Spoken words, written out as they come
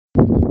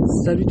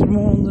Salut tout le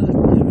monde,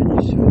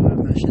 bienvenue sur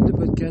ma chaîne de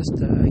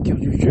podcast Cœur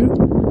du Jeu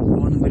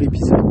pour un nouvel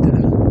épisode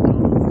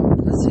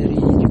dans la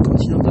série du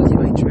Continental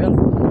Virtuel.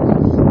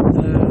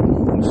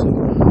 Nous sommes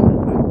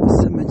le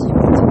samedi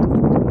 27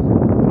 août.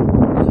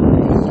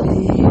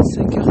 Il est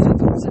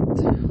 5h57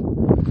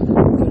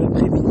 de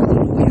l'après-midi dans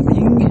le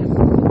Wyoming.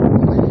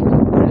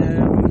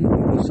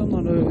 Nous sommes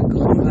dans le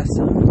grand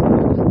bassin,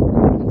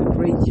 le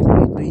Great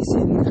Divide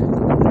Basin,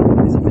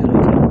 comme les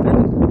Américains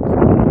l'appellent.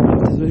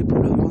 Désolé pour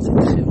le vent, c'est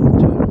très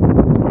venteux.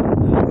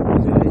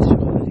 Vous verrez sur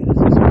les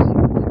réseaux sociaux.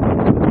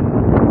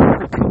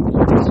 Aucune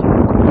protection.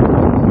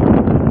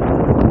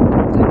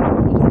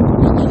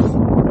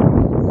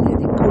 Il y a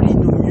des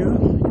collines au mieux,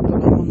 il n'y a pas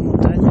vraiment de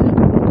montagne.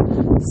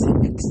 C'est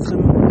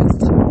extrêmement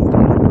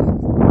plat.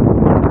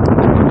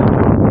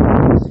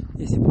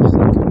 Et c'est pour ça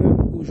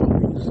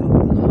qu'aujourd'hui nous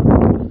sommes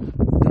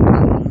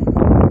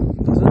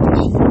dans un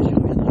défi, j'y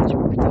reviendrai un petit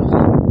peu plus tard.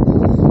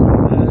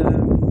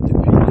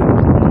 Depuis le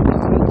premier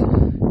épisode,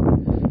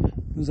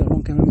 nous avons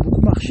quand même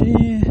beaucoup marché.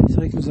 C'est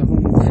vrai que nous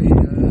avons fait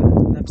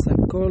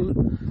Knapsack Call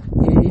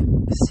et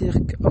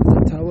Cirque of the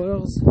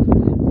Towers.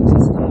 Donc ça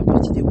c'est dans la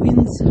partie des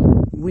Winds,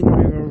 Wind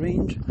River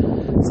Range.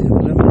 C'est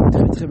vraiment une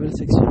très très belle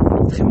section,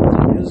 très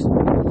montagneuse. Donc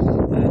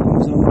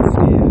nous avons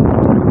fait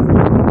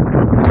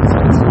une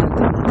sortie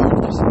alternative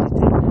du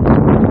CDT.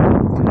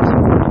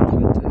 En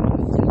fait, il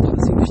y a le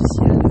tracé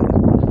officiel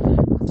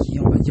qui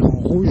est, on va dire, en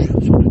rouge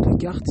sur toutes les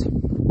cartes.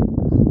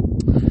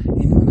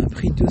 Et nous on a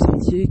pris deux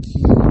sentiers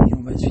qui,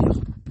 on va dire,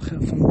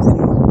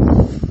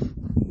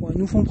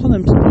 nous font prendre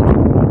un petit peu de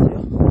temps, on va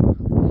dire.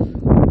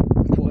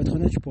 Pour être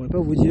honnête, je pourrais pas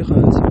vous dire si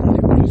on a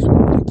fait plus ou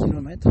moins de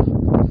kilomètres.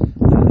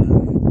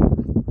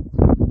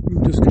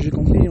 De ce que j'ai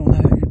compris, on a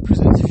eu plus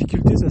de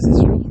difficultés, ça c'est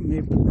sûr,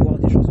 mais pour voir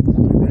des choses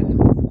beaucoup plus belles,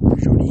 beaucoup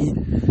plus jolies,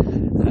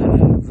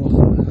 voir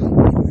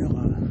des murs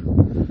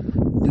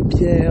de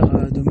pierre,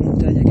 de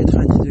montagne à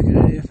 90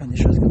 degrés, enfin des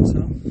choses comme ça.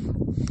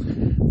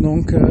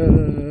 Donc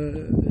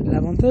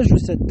l'avantage de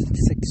cette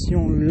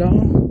section-là,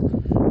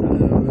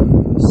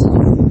 si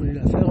vous voulez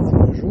la faire vous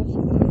un jour,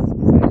 vous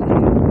pouvez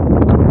aller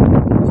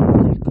dans une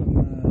ville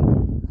comme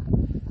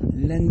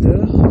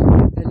Lander,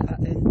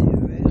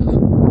 L-A-N-D-E-R,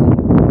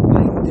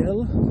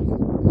 Pinedale,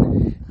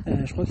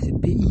 je crois que c'est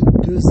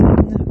P-I-2-N,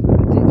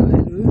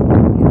 E-D-A-L-E,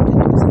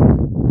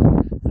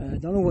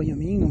 dans le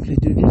Wyoming, donc les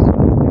deux villes sont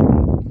dans le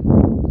Wyoming.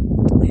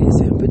 Et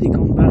c'est un peu des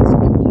camps de base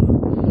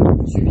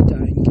pour ensuite à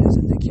une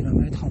quinzaine de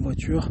kilomètres en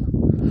voiture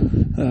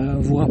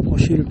vous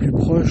rapprocher le plus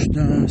proche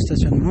d'un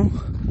stationnement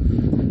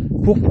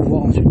pour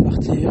pouvoir ensuite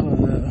partir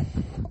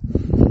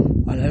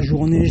à la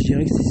journée. Je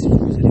dirais que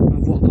vous n'allez pas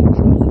voir grand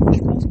chose, mais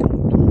je pense qu'en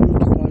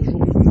 2-3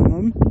 jours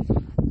minimum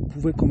vous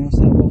pouvez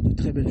commencer à voir de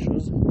très belles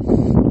choses.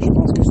 Je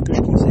pense que ce que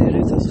je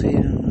conseillerais, ça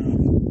serait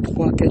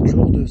 3-4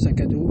 jours de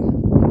sac à dos et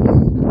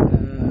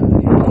il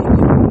n'y a pas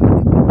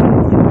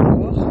de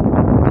voir.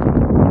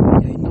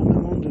 Il y a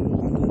énormément de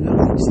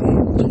randonneurs vu que c'est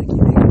entre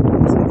guillemets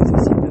assez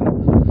accessible à tout le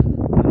monde.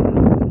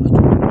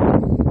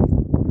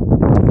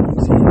 Donc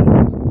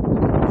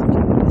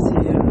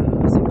c'est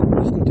assez cool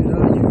de ce côté-là.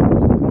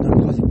 On a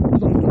croisé beaucoup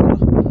d'endroits.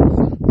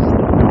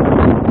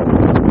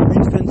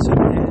 Une fin de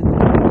semaine,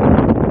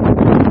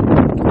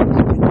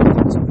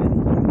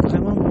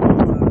 vraiment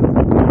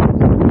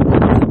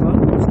pas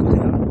de ce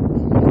côté-là.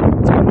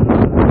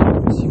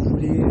 Donc si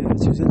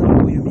vous êtes dans le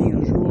Wyoming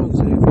un jour, vous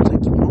avez votre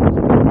équipement,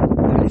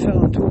 allez faire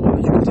un tour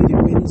du côté des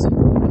Winds,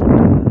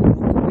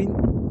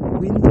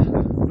 Wind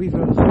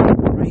River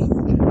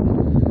Range.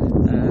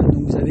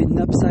 Donc vous avez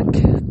Knapsack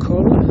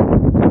Call,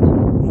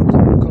 donc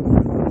comme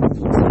en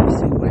français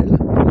c'est well.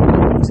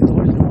 Donc c'est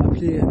drôle, ils l'ont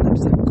appelé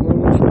Knapsack Call.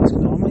 Je pense que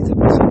normalement ils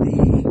appellent ça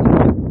des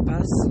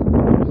passes,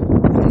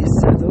 des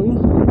saddles.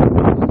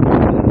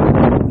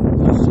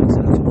 Je sais que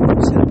c'est la forme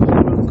officielle pour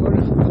un call.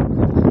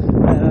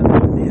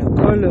 Mais un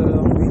call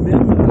en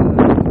lui-même,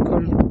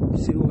 call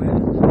C-O-L,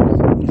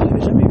 je ne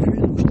l'avais jamais vu,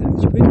 donc j'étais un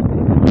petit peu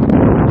étonné.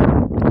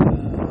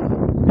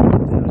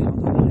 D'ailleurs les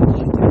randonneurs avec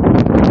qui j'étais,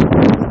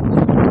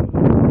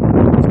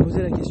 je me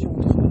posais la question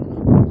entre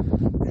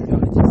je leur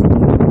ai dit que c'était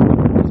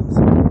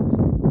français.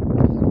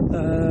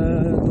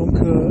 Donc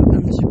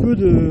un petit peu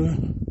de...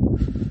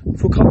 Il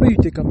faut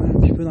crapahuter quand même un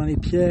petit peu dans les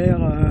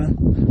pierres.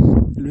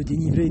 Le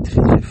dénivelé est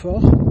très très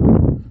fort.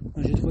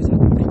 Moi, j'ai trouvé ça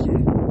compliqué.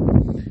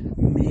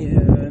 Mais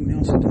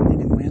on s'est donné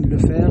les moyens de le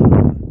faire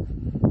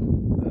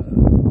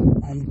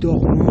en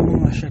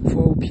dormant à chaque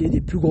fois au pied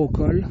des plus gros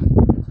cols.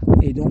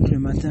 Et donc le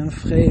matin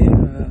frais,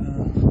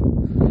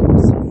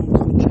 sans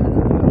trop de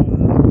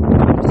chaleur,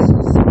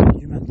 6-7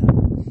 du matin,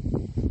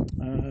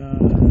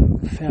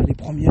 faire les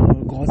premières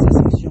grosses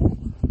ascensions.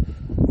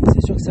 Et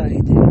c'est sûr que ça a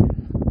aidé.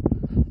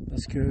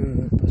 Parce que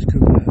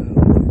on a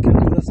eu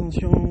quelques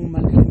ascensions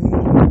malgré nous.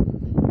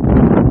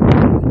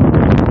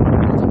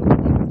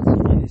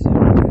 Et c'est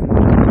vrai qu'on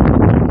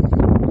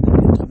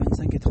avait entre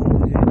 25 et 30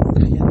 degrés, donc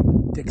rien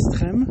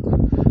d'extrême.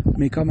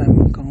 Mais quand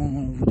même, quand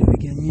vous devez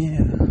gagner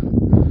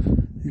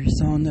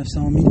 800,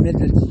 900, 1000 mètres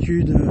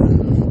d'altitude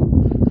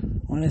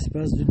en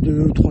l'espace de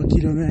 2 ou 3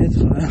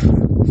 km,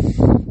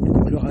 et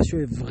donc le ratio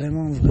est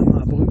vraiment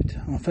abrupt.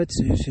 En fait,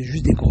 c'est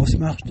juste des grosses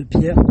marches de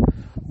pierre.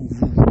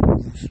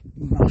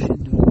 Vous marchez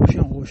de rocher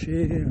en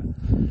rocher.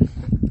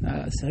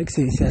 C'est vrai que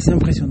c'est assez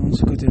impressionnant de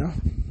ce côté-là.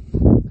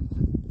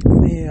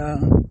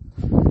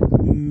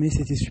 Mais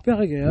c'était super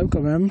agréable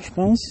quand même, je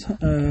pense.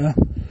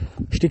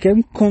 J'étais quand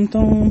même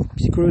content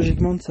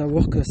psychologiquement de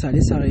savoir que ça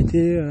allait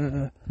s'arrêter,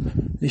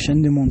 les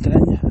chaînes de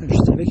montagne. Je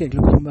savais qu'avec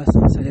le Grand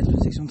Bassin, ça allait être une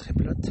section très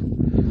plate.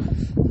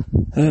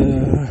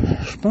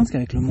 Je pense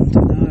qu'avec le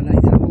Montana,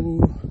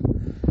 l'Idaho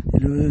et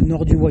le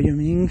nord du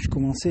Wyoming, je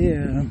commençais...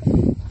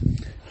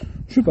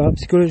 je sais pas,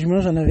 psychologiquement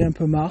j'en avais un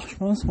peu marre, je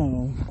pense,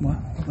 on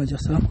va dire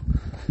ça.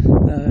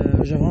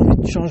 J'avais envie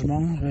de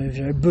changement,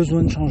 j'avais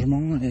besoin de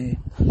changement et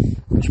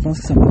je pense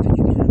que ça m'a fait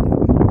du bien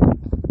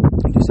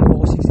de savoir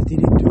aussi que c'était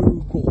les deux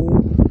gros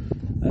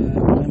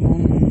vraiment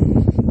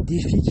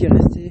défis qui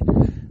restaient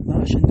dans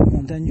la chaîne de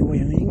montagne du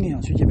Wyoming, et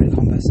ensuite il y avait le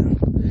Grand Bassin.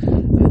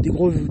 Des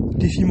gros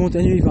défis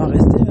montagneux, il va en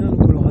rester, le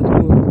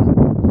Colorado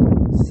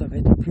ça va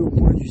être le plus haut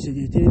point du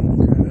CDT, donc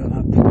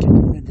à plus de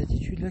 4000 mètres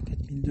d'altitude, là,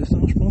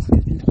 4200 je pense,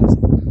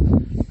 4300.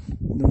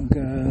 Donc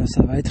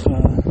ça va être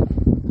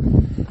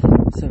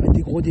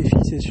des gros défis,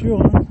 c'est sûr.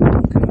 Donc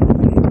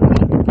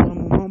j'avais pour un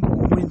moment, pour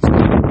au moins une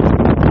semaine,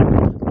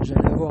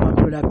 j'allais avoir un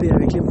peu la paix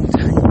avec les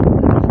montagnes,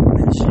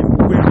 même si j'aime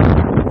beaucoup les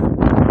montagnes.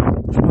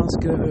 Je pense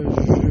que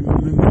je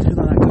me mettrai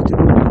dans la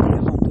catégorie des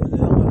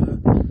randonneurs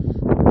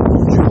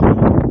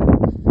endurants,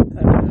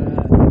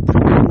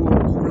 plutôt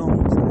roulants,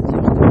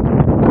 c'est-à-dire que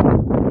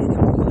les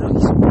randonneurs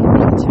qui sont plus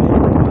attirés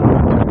par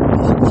le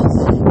défi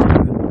physique,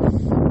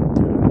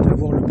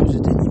 d'avoir le plus de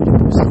dénivelé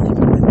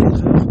possible,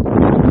 24 heures.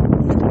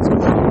 Je pense que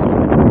je suis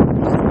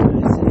plus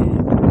intéressé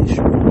par les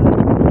chemins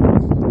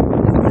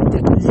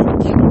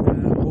techniques,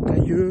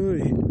 rocailleux,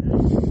 et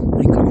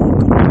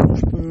quand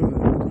je peux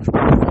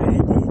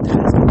courir des 13,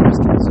 14,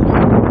 15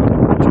 heures,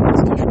 je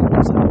pense que je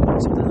commence à avoir une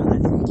certaine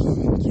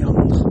adrénaline qui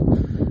rentre,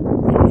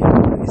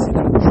 et c'est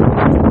là où je suis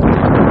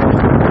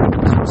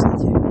sur le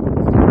sentier.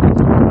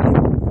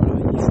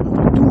 Il faut un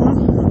peu de tout,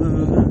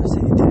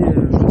 CDT,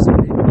 je le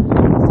savais,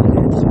 ça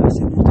allait être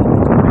assez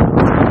montagneux quand même.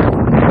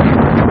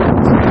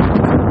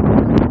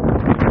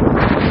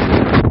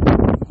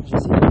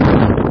 J'essaie de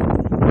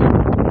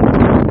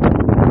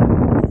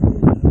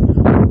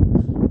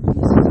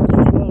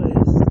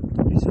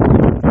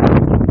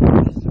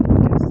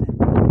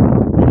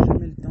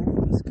jamais le temps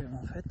parce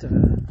qu'en fait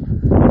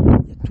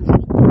il y a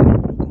toujours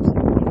complètement le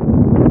continent.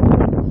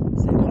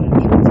 C'est incroyable,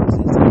 je pense que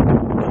cette semaine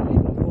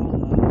j'arrive à voir au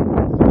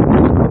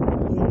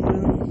moins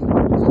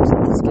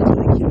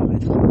 70-80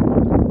 km,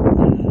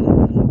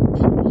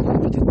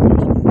 peut-être plus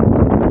même.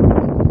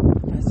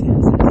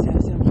 C'est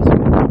assez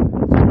impressionnant.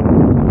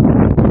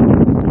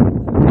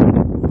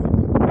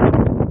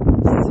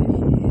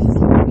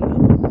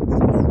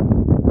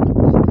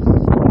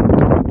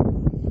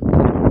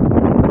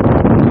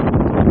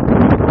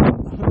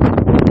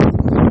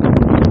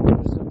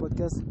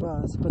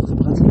 C'est pas très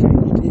pratique à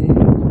écouter,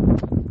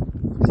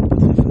 c'est pas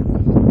très fun.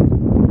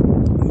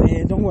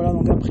 Mais donc voilà,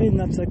 donc après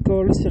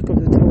Napsacol, Circle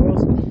of the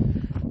Towers,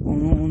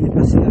 on est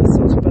passé à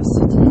South Pass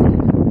City,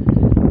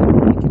 on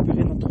a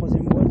récupéré notre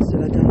troisième boîte, c'est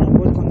la dernière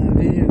boîte qu'on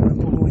avait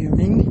pour le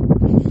Wyoming.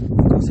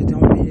 Donc on s'était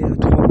envoyé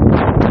 3 boîtes pour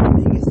le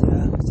Wyoming et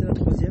c'est la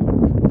troisième.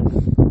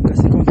 Donc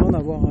assez content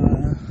d'avoir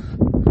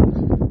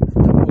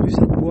eu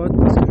cette boîte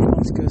parce que je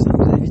pense que ça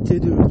nous a évité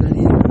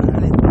d'aller à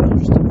l'Enver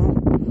justement,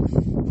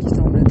 qui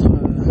semble être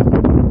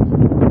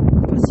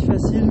pas si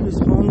facile de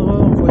se rendre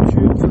en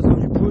voiture en faisant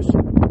du pouce.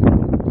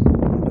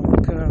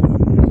 Donc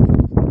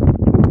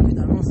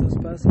finalement ça se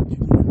passe dans une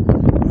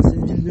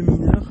ancienne ville de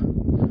mineurs.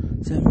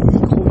 C'est un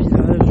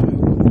micro-village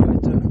où en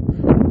fait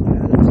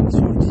la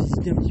fonction est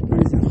d'utiliser un petit peu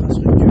les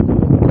infrastructures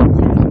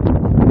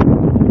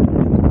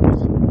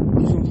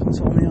qui sont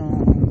transformées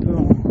un peu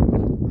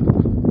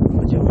on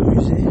va dire en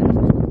musée.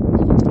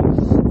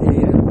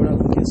 Et voilà,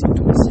 donc il y a ces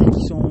tours ici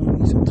qui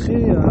sont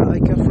très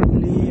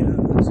hiker-friendly,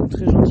 sont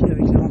très gentils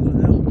avec les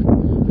randonneurs.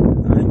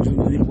 Ils nous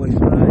ont donné le Wi-Fi,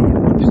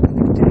 on peut se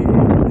connecter,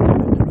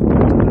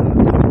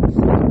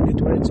 les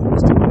toilettes sont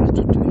restées ouvertes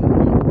toute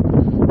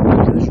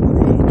la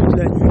journée et toute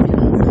la nuit.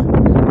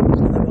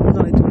 On a dormi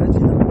dans les toilettes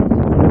finalement.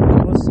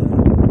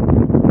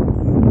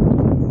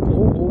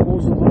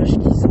 Gros orages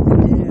qui s'en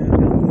venaient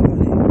vers nous.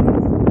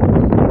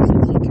 On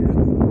s'est dit que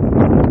on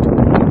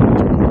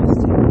allait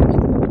rester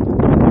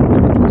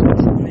toute la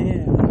journée.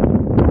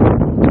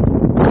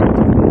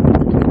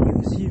 Toute la nuit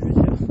aussi, je veux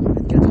dire,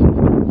 24 heures.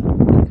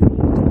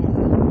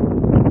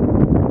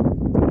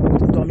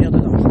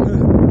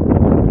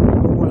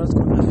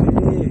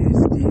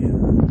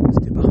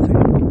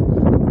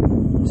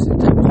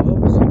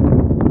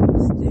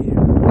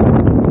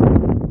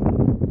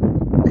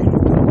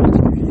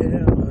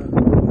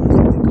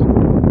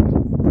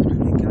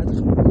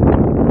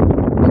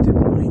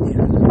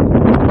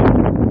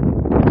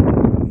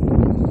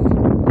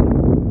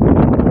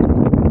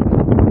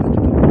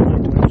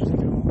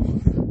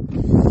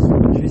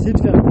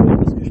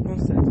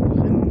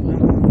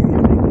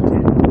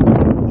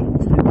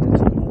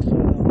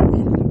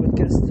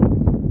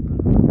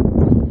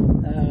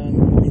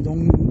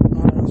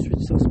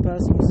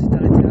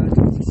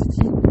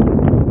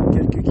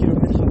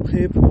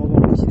 rentrer pour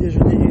avoir un petit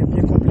déjeuner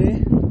bien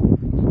complet.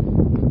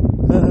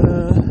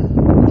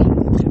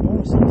 Très bon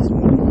aussi,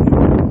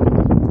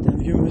 c'était un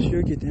vieux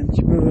monsieur qui était un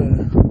petit peu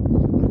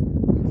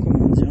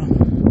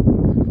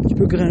un petit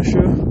peu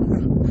grincheux,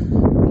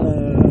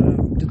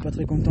 peut-être pas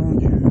très content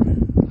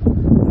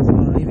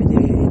d'avoir arrivé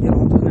des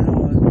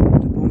randonneurs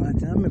de bon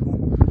matin, mais bon,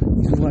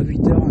 ils ouvrent à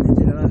 8h, on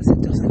était là à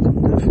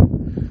 7h59,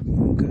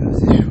 donc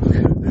c'est sûr que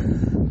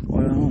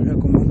voilà, on lui a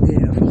commandé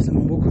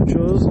forcément beaucoup de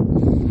choses,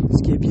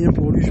 ce qui est bien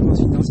pour lui je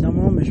pense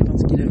financièrement, mais je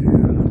pense qu'il a vu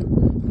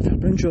faire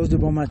plein de choses de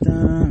bon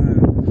matin,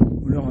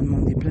 on leur a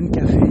demandé plein de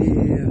café,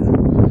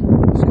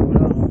 parce que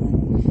voilà,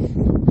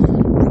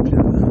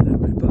 la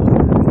plupart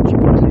des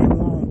Chipotle et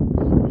moi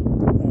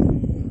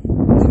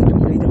on fait tout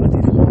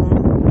réhydrater froid,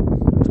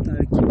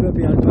 keep-up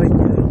et Alpine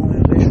on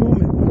est réchaud,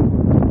 mais bon,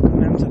 quand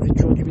même ça fait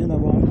toujours du bien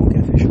d'avoir un bon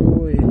café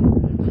chaud et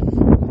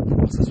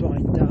pouvoir s'asseoir à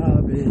une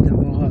table et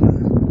d'avoir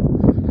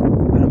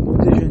un beau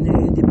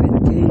déjeuner, des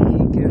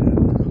pancakes,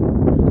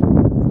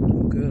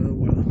 donc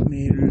voilà,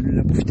 mais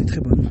la bouffe était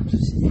très bonne,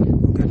 ceci dit,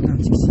 donc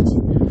Atlantic City,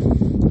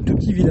 tout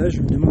petit village,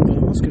 je me demande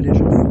vraiment ce que les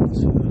gens font dans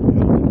ce genre de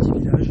petit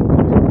village, du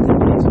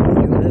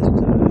reste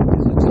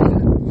des autres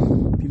villes,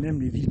 puis même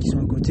les villes qui sont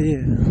à côté,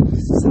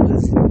 ça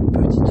reste une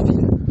petite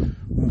ville,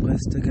 on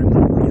reste quand même dans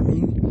le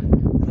Wyoming.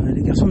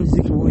 Les garçons me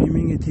disaient que le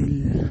Wyoming était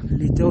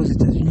l'État aux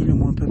États-Unis le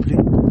moins peuplé,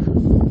 donc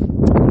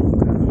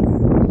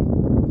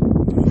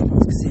je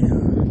pense que c'est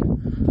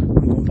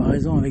en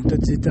comparaison avec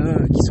d'autres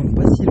États qui sont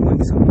pas si loin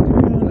que ça,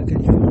 la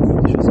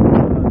Californie, des choses comme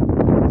ça,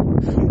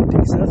 le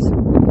Texas,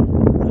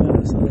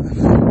 ça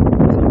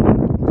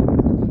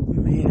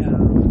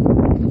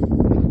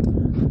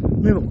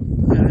mais bon,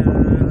 on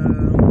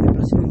est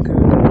parti donc à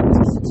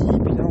City,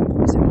 puis là on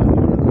commençait vraiment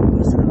le grand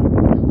bassin,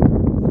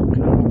 donc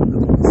là on a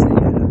commencé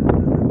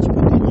un petit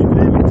peu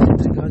dénivelé mais très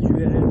très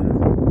graduel,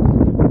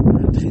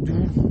 très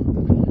doux,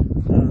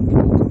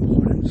 aucun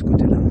problème de ce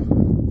côté là,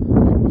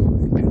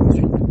 et puis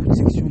ensuite beaucoup de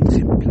sections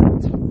très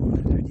plates, on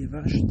a vu des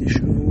vaches, des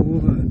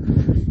chevaux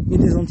et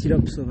des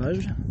antilopes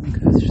sauvages, donc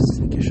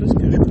c'est quelque chose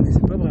que je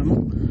connaissais pas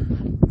vraiment,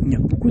 il y a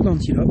beaucoup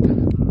d'antilopes.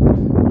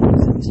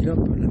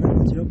 La même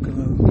antilope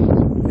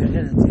qu'on verrait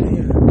à la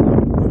télé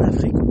en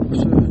Afrique, pour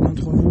ceux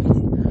d'entre vous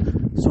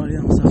qui sont allés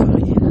en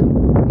safari,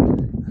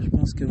 je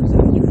pense que vous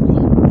avez dû voir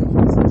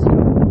ces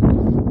antilopes,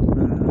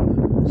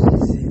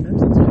 c'est les mêmes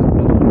antilopes,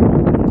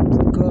 des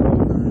petites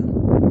cornes,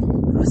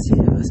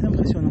 assez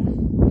impressionnant,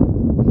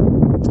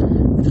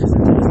 et très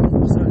intéressant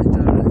pour ça,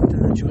 l'état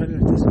naturel,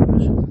 l'état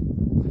sauvage,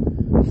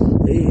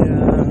 et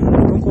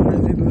donc on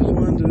avait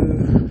besoin de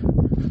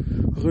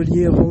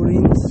relier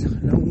Rawlins,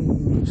 là où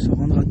on se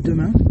rendra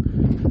demain,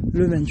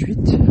 le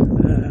 28,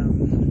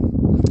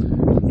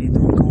 et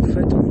donc en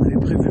fait on avait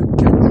prévu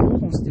 4 jours,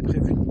 on s'était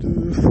prévu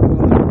 2 fois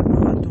le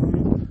marathon,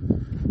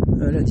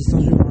 la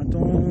distance du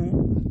marathon,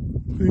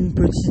 une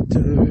petite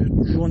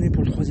journée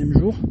pour le 3e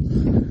jour,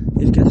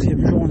 et le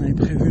 4e jour on avait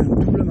prévu un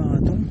double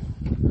marathon,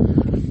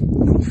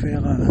 donc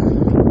faire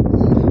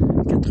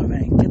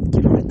 84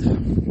 km,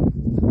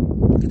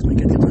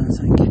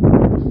 84-85,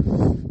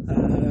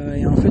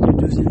 et en fait du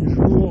 2e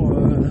jour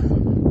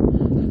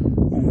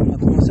on a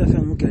commencé à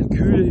faire nos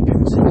calculs et puis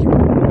on s'est dit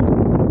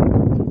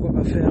pourquoi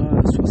pas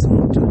faire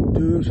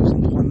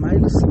 63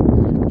 miles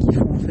qui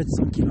font en fait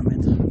 100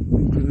 km.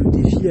 Donc le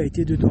défi a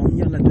été de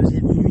dormir la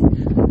 2e nuit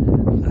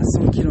à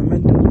 100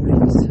 km de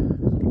Rawlins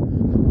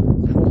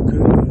pour que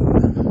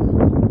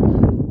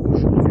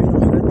aujourd'hui en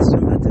fait ce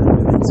matin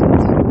le 27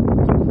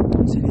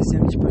 on s'est laissé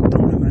un petit peu de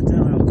temps le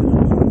matin alors que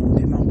normalement on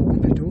démarre beaucoup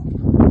plus tôt,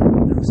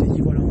 et on s'est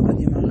dit voilà on va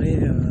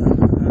démarrer à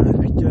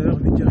 8h,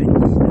 8h30,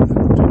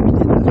 entre 8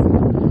 et 9,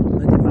 on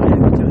a démarré à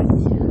 8h30,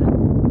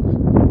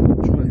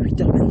 je crois à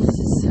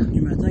 8h26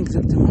 du matin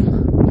exactement,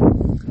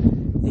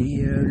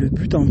 et le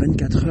but en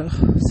 24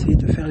 heures c'est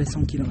de faire les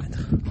 100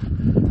 km,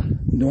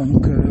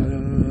 donc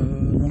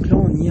là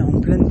on y est en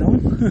plein dedans,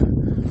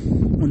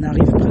 on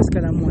arrive presque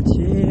à la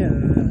moitié,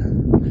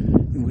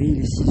 vous voyez il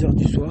est 6h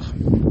du soir,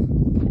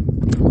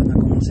 on a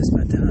commencé ce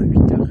matin à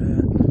 8h30,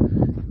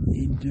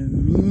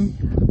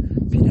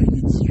 puis là il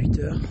est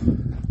 18h,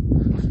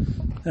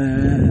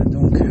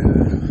 donc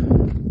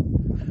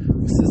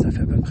ça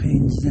fait à peu près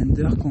une dizaine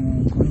d'heures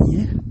qu'on y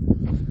est,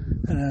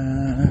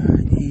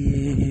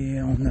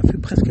 et on a fait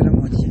presque la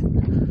moitié,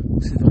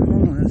 donc c'est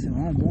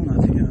vraiment bon, on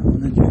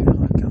a dû faire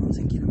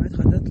 45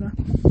 km à date là,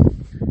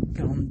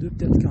 42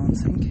 peut-être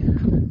 45,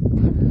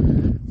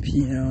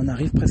 puis on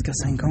arrive presque à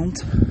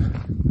 50,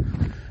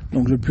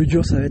 donc le plus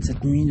dur ça va être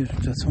cette nuit de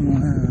toute façon,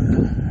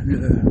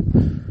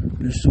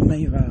 le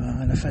sommeil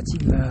la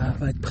fatigue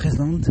va être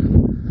présente,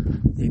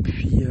 et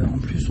puis en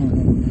plus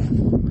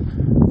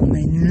on a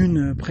une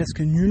lune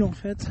presque nulle en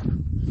fait,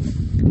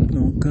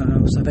 donc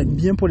ça va être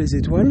bien pour les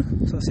étoiles,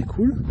 ça c'est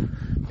cool,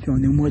 puis on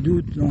est au mois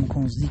d'août donc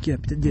on se dit qu'il y a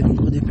peut-être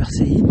encore des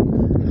perséides,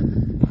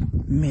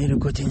 mais le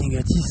côté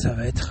négatif ça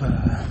va être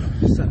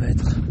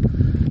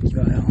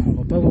on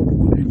va pas avoir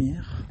beaucoup de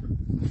lumière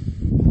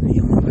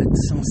et on va être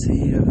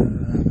censé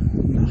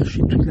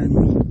marcher toute la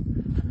nuit.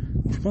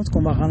 Je pense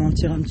qu'on va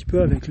ralentir un petit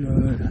peu avec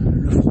le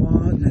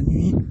froid de la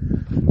nuit.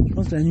 Je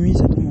pense la nuit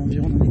ça tombe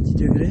environ dans les 10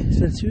 degrés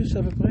Celsius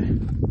à peu près,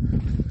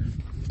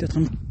 peut-être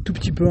un tout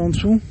petit peu en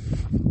dessous.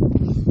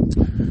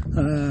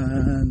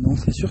 Donc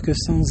c'est sûr que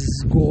sans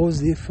gros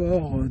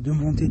efforts de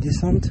montée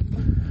descente,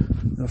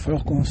 il va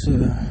falloir qu'on se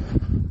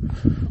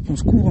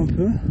couvre un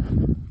peu,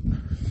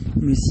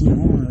 mais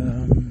sinon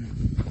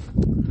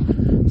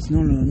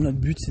notre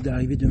but c'est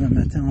d'arriver demain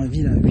matin en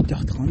ville à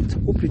 8h30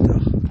 au plus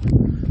tard.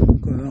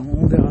 Donc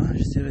on verra,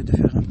 j'essaierai de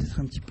faire peut-être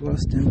un petit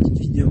post, une petite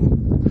vidéo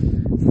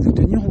et vous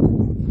tenir au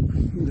courant.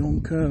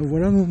 Donc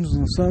voilà où nous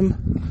en sommes.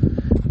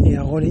 Et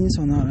à Rollins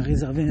on a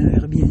réservé un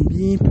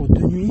Airbnb pour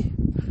 2 nuits.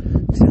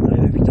 Si on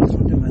arrive à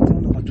 8h30 le matin,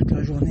 on aura toute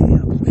la journée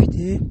à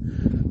profiter,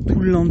 tout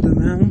le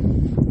lendemain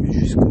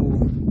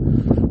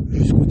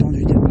jusqu'au temps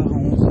du départ à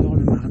 11h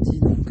le mardi.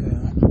 Donc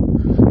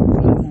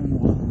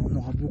vraiment on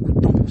aura beaucoup de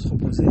temps pour se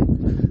reposer.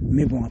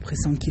 Mais bon, après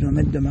 100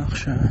 km de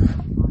marche,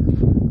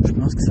 je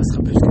pense que ça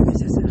sera plus que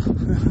nécessaire.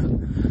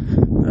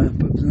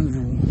 Pas besoin de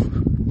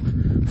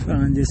vous faire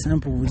un dessin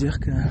pour vous dire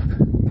que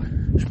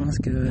je pense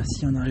que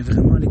si on arrive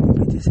vraiment à les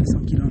compléter ces 100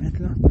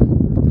 km là,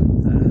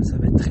 ça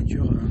va être très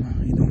dur.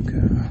 Et donc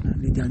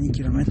les derniers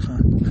kilomètres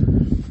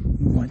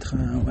vont être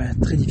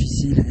très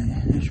difficiles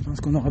et je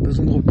pense qu'on aura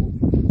besoin de repos.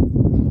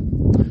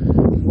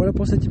 Voilà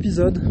pour cet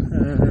épisode.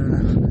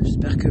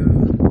 J'espère que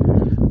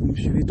vous me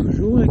suivez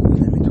toujours et que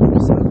vous aimez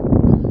toujours ça.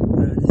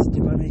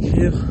 N'hésitez pas à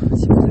m'écrire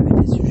si vous avez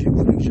des sujets que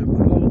vous voulez que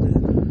j'aborde,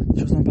 des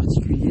choses en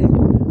particulier.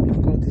 Et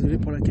encore désolé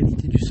pour la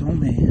qualité du son,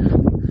 mais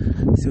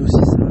c'est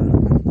aussi ça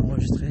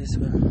d'enregistrer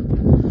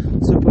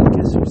ce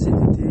podcast sur le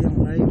CDT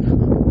en live.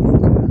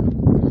 Donc,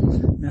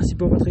 merci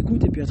pour votre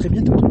écoute et puis à très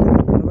bientôt tout le monde.